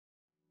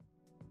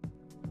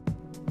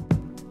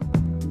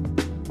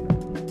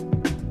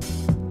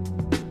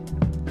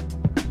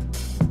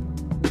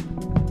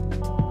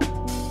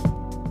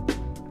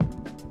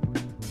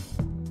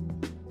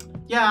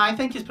Yeah, I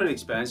think it's pretty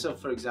expensive.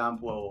 For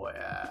example,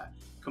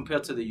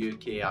 compared to the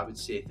UK, I would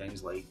say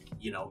things like,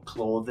 you know,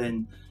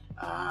 clothing,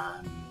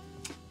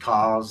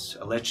 cars,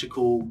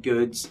 electrical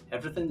goods,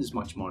 everything is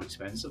much more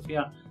expensive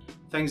here.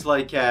 Things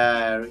like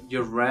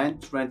your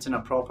renting a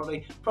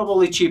property,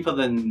 probably cheaper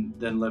than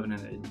living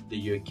in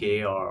the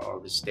UK or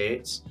the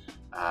States.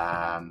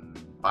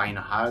 Buying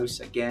a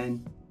house,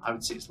 again, I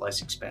would say it's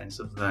less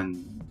expensive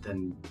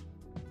than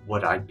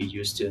what I'd be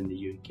used to in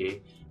the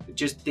UK. But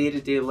just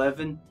day-to-day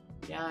living,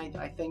 yeah,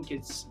 I think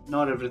it's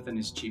not everything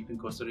is cheap in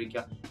Costa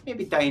Rica.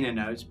 Maybe dining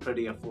out is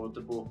pretty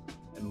affordable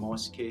in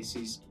most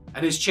cases.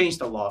 And it's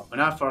changed a lot. When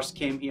I first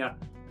came here,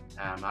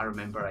 I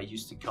remember I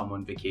used to come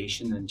on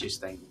vacation and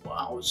just think,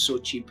 wow, it's so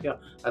cheap here.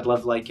 I'd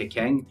live like a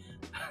king.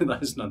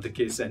 That's not the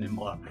case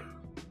anymore.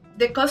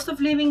 The cost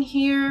of living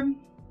here,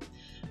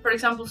 for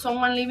example,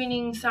 someone living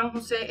in San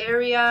Jose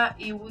area,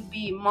 it would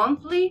be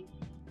monthly,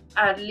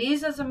 at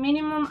least as a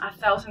minimum,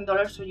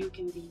 $1,000 so you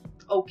can be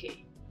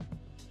okay.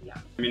 Yeah.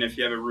 I mean, if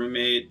you have a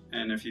roommate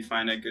and if you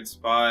find a good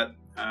spot,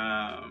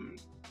 I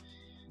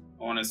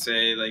want to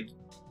say like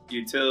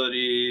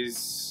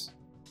utilities,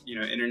 you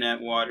know,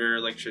 internet, water,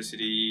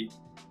 electricity,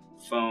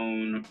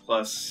 phone,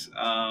 plus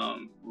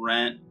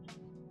rent,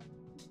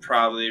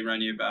 probably run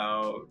you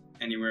about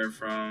anywhere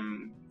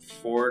from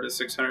 $400 to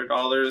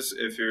 $600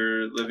 if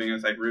you're living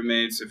with like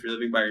roommates. If you're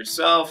living by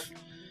yourself,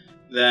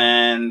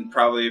 then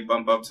probably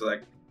bump up to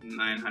like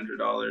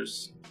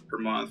 $900 per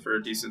month for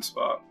a decent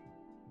spot.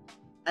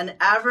 An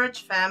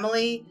average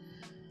family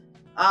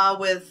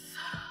with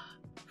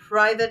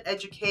private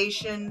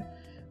education,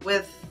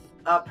 with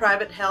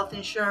private health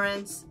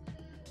insurance,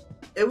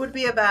 it would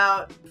be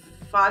about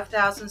 $5,000,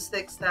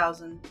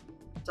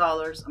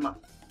 $6,000 a month.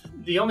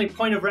 The only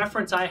point of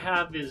reference I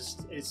have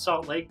is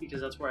Salt Lake, because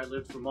that's where I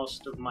lived for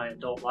most of my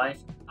adult life.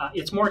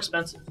 It's more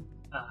expensive.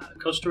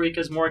 Costa Rica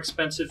is more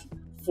expensive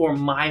for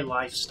my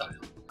lifestyle.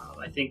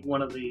 I think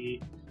one of the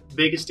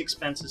biggest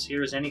expenses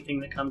here is anything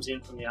that comes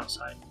in from the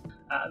outside.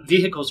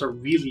 Vehicles are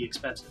really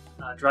expensive.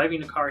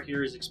 Driving a car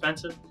here is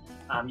expensive.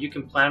 You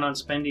can plan on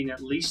spending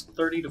at least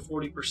 30 to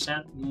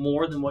 40%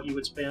 more than what you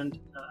would spend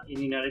in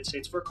the United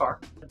States for a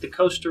car. The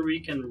Costa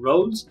Rican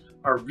roads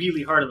are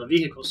really hard on the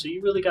vehicle, so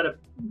you really got to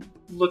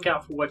look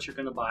out for what you're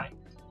going to buy.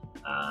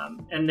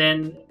 And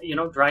then, you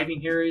know,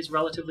 driving here is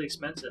relatively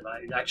expensive.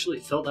 I actually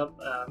filled up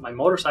my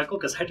motorcycle,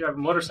 because I drive a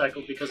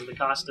motorcycle because of the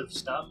cost of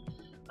stuff.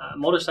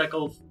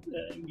 Motorcycle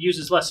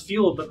uses less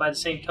fuel, but by the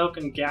same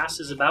token, gas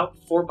is about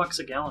 $4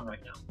 a gallon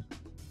right now.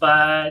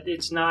 But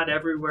it's not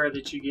everywhere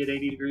that you get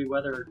 80-degree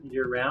weather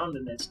year-round,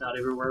 and it's not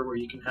everywhere where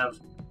you can have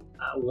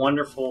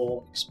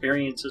wonderful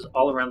experiences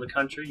all around the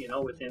country. You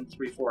know, within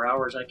 3-4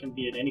 hours, I can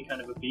be at any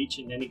kind of a beach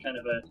and any kind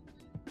of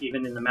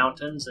even in the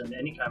mountains and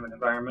any kind of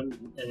environment,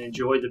 and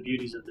enjoy the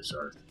beauties of this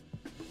earth.